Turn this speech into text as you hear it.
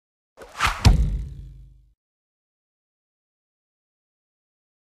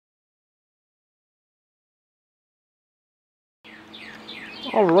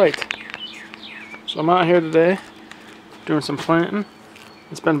Alright, so I'm out here today doing some planting.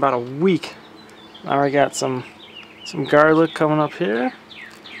 It's been about a week. I already got some garlic coming up here.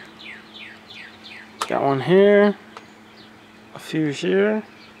 Got one here, a few here.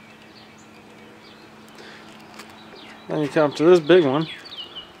 Then you come to this big one.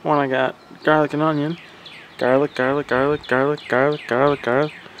 I got garlic and onion. Garlic, garlic, garlic, garlic, garlic, garlic,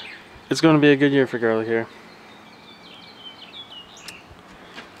 garlic. It's going to be a good year for garlic here.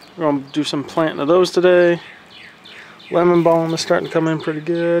 We're going to do some planting of those today. Lemon balm is starting to come in pretty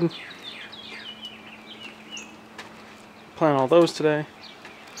good. Plant all those today.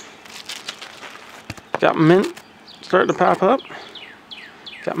 Got mint starting to pop up.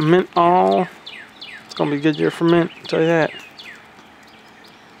 Got mint all. It's going to be a good year for mint, I'll tell you that.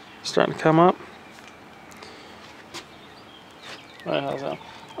 Starting to come up. Alright, how's that?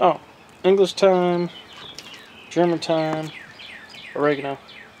 Oh, English thyme, German thyme, oregano.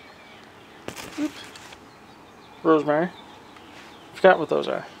 Oops. Rosemary. Forgot what those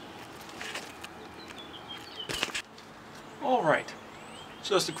are. Alright,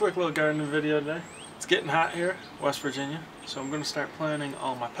 just a quick little gardening video today. It's getting hot here, West Virginia, so I'm going to start planting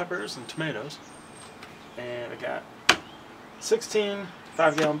all my peppers and tomatoes. And I got 16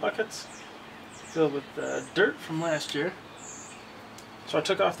 5-gallon buckets filled with dirt from last year. So I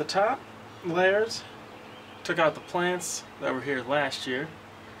took off the top layers, took out the plants that were here last year.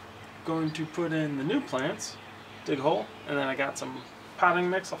 Going to put in the new plants, dig a hole, and then I got some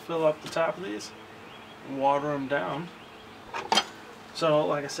potting mix. I'll fill up the top of these and water them down. So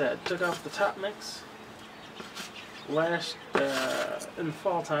like I said, took off the top mix last in the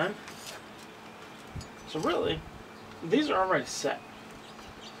fall time. So really, these are already set.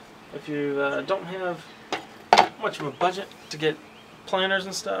 If you don't have much of a budget to get planters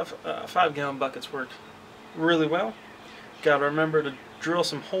and stuff, 5-gallon buckets work really well. Gotta remember to drill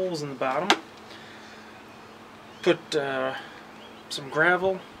some holes in the bottom. Put some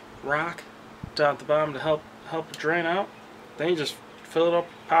gravel, rock down at the bottom to help it drain out. Then you just fill it up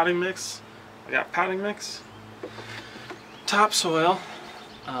with potting mix. I got potting mix, topsoil,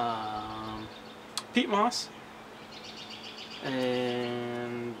 peat moss,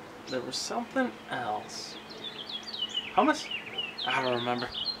 and there was something else. Hummus? I don't remember.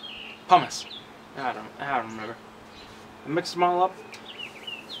 Pumice. I don't remember. I mixed them all up.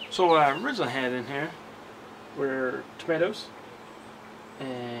 So what I originally had in here were tomatoes,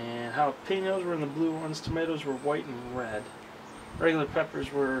 and jalapenos were in the blue ones, tomatoes were white and red. Regular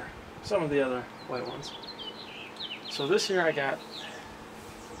peppers were some of the other white ones. So this year I got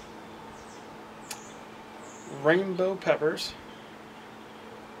rainbow peppers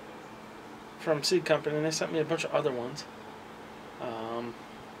from Seed Company, and they sent me a bunch of other ones,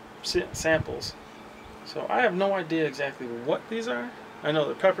 samples. So I have no idea exactly what these are. I know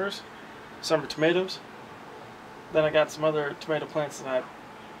they're peppers, some are tomatoes. Then I got some other tomato plants that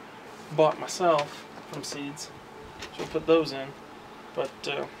I bought myself from seeds. So I'll put those in. But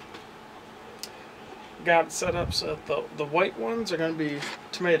got it set up so that the white ones are going to be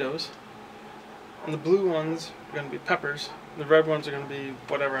tomatoes, and the blue ones are going to be peppers, and the red ones are going to be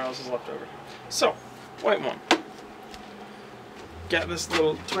whatever else is left over. So, white one. Got this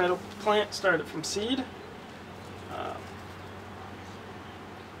little tomato plant started from seed.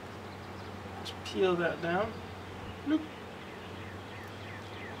 Just peel that down. Bloop.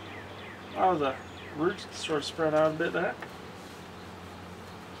 Oh, the roots sort of spread out a bit there.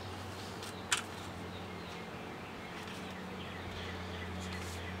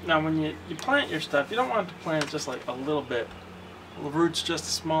 Now when you plant your stuff, you don't want it to plant just like a little bit. The roots just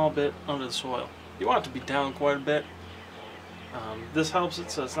a small bit under the soil. You want it to be down quite a bit. This helps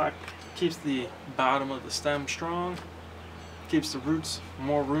it so keeps the bottom of the stem strong, keeps the roots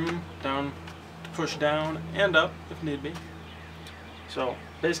more room down to push down and up if need be. So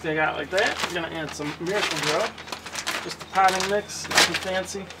basically I got it like that. I'm going to add some Miracle Grow, just a potting mix, nothing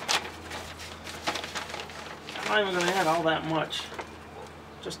fancy. I'm not even going to add all that much,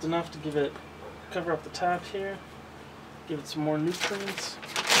 just enough to cover up the top here, give it some more nutrients.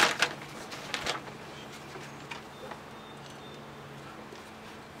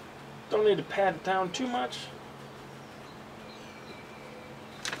 Don't need to pat it down too much.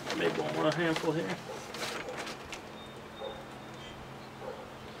 Maybe one more handful here.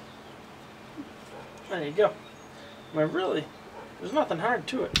 There you go. Really, there's nothing hard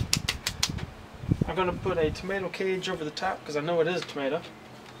to it. I'm going to put a tomato cage over the top because I know it is a tomato.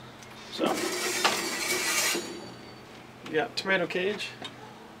 So, you got tomato cage.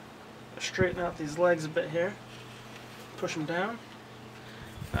 Straighten out these legs a bit here. Push them down.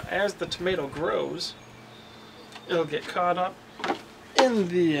 Now, as the tomato grows, it'll get caught up in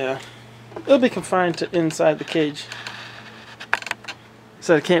the, it'll be confined to inside the cage.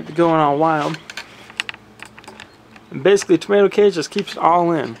 So it can't be going all wild. And basically, tomato cage just keeps it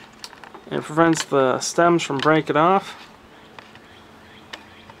all in. And it prevents the stems from breaking off.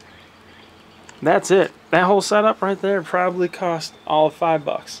 That's it. That whole setup right there probably cost all of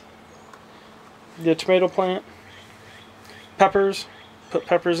 $5. The tomato plant, peppers, put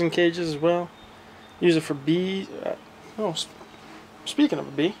peppers in cages as well. Use it for bees. Oh, speaking of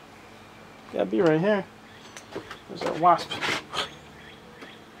a bee, got a bee right here. There's a wasp.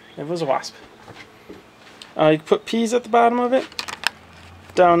 It was a wasp. You can put peas at the bottom of it,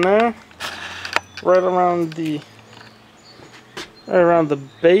 down there, right around the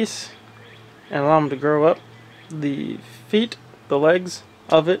base, and allow them to grow up. The feet, the legs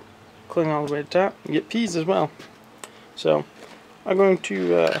of it, cling all the way to the top. You get peas as well. So I'm going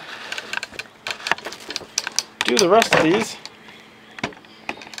to do the rest of these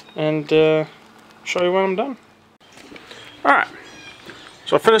and show you when I'm done. Alright,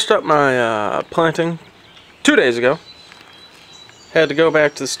 so I finished up my planting 2 days ago. Had to go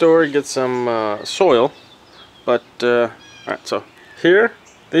back to the store and get some soil, but alright, so here,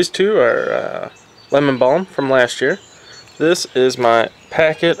 these two are lemon balm from last year. This is my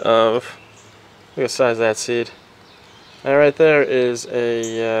packet of, look at the size of that seed. That right there is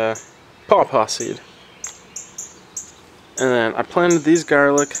a pawpaw seed. And then I planted these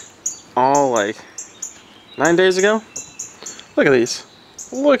garlic all like 9 days ago. Look at these.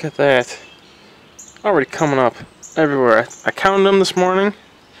 Look at that. Already coming up everywhere. I counted them this morning.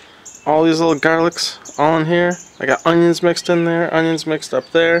 All these little garlics all in here. I got onions mixed in there, onions mixed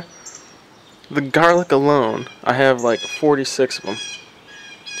up there. The garlic alone, I have like 46 of them.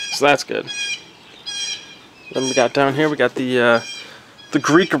 So that's good. Then we got down here, we got the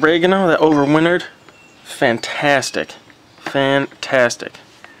Greek oregano that overwintered. Fantastic. Fantastic.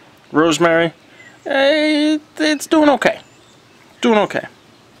 Rosemary, it's doing okay. Doing okay.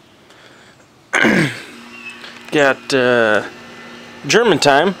 Got German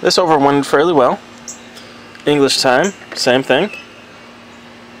thyme. This overwintered fairly well. English thyme, same thing.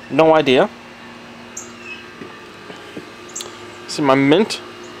 No idea. See my mint,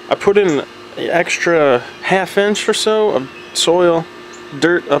 I put in an extra ½ inch or so of soil,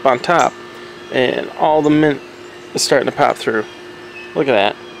 dirt up on top, and all the mint is starting to pop through. Look at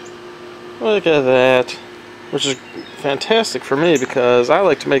that. Look at that. Which is fantastic for me because I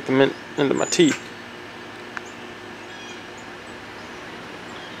like to make the mint into my tea.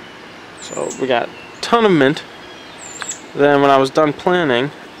 So we got a ton of mint. Then when I was done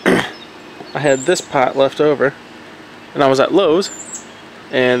planting, I had this pot left over. And I was at Lowe's,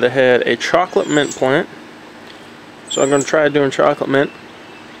 and they had a chocolate mint plant. So I'm going to try doing chocolate mint.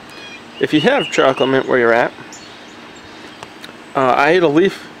 If you have chocolate mint where you're at, I ate a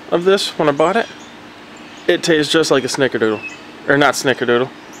leaf of this when I bought it. It tastes just like a snickerdoodle. Or not snickerdoodle,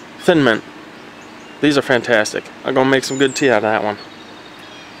 thin mint. These are fantastic. I'm going to make some good tea out of that one.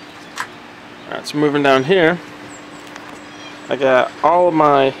 Alright, so moving down here, I got all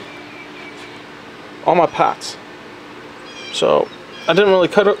my pots. So I didn't really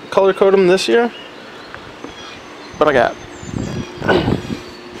color code them this year, but I got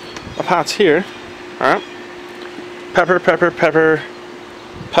my pots here. Alright, pepper, pepper, pepper,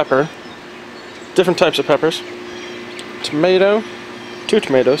 pepper, different types of peppers, tomato, two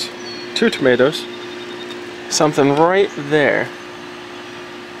tomatoes, something right there.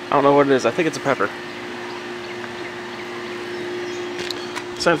 I don't know what it is. I think it's a pepper.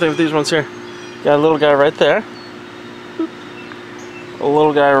 Same thing with these ones here. Got a little guy right there. A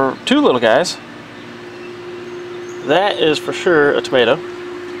little guy, or two little guys. That is for sure a tomato.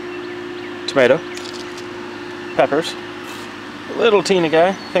 Tomato. Peppers. A little teeny guy.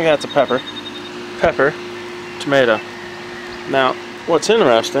 I think that's a pepper. Pepper. Tomato. Now, what's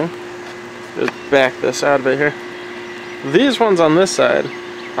interesting, just back this out a bit here. These ones on this side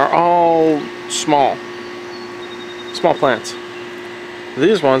are all small plants.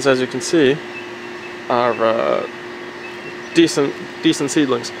 These ones, as you can see, are decent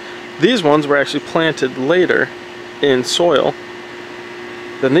seedlings. These ones were actually planted later in soil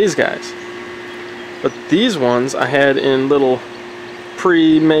than these guys. But these ones I had in little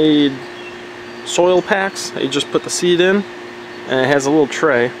pre-made soil packs that you just put the seed in, and it has a little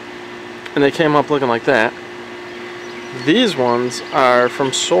tray, and they came up looking like that. These ones are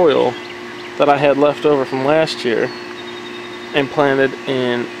from soil that I had left over from last year and planted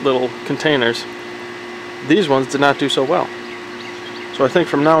in little containers. These ones did not do so well. So I think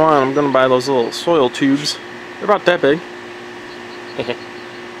from now on I'm going to buy those little soil tubes. They're about that big.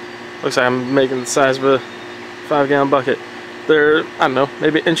 Looks like I'm making the size of a 5-gallon bucket. They're, I don't know,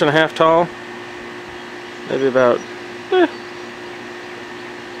 maybe an inch and a half tall. Maybe about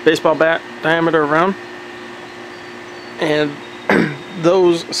baseball bat diameter around. And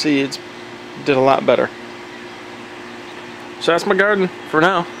those seeds did a lot better. So that's my garden for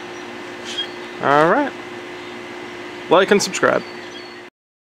now. Alright. Like and subscribe.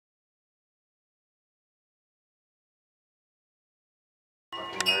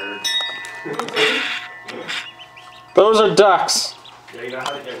 Those are ducks. Yeah, you know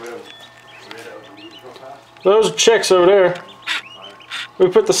how to get rid of Those are chicks over there. We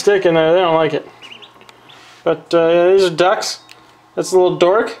put the stick in there, they don't like it. But yeah, these are ducks. That's a little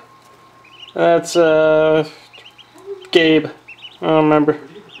dork. That's Gabe. I don't remember.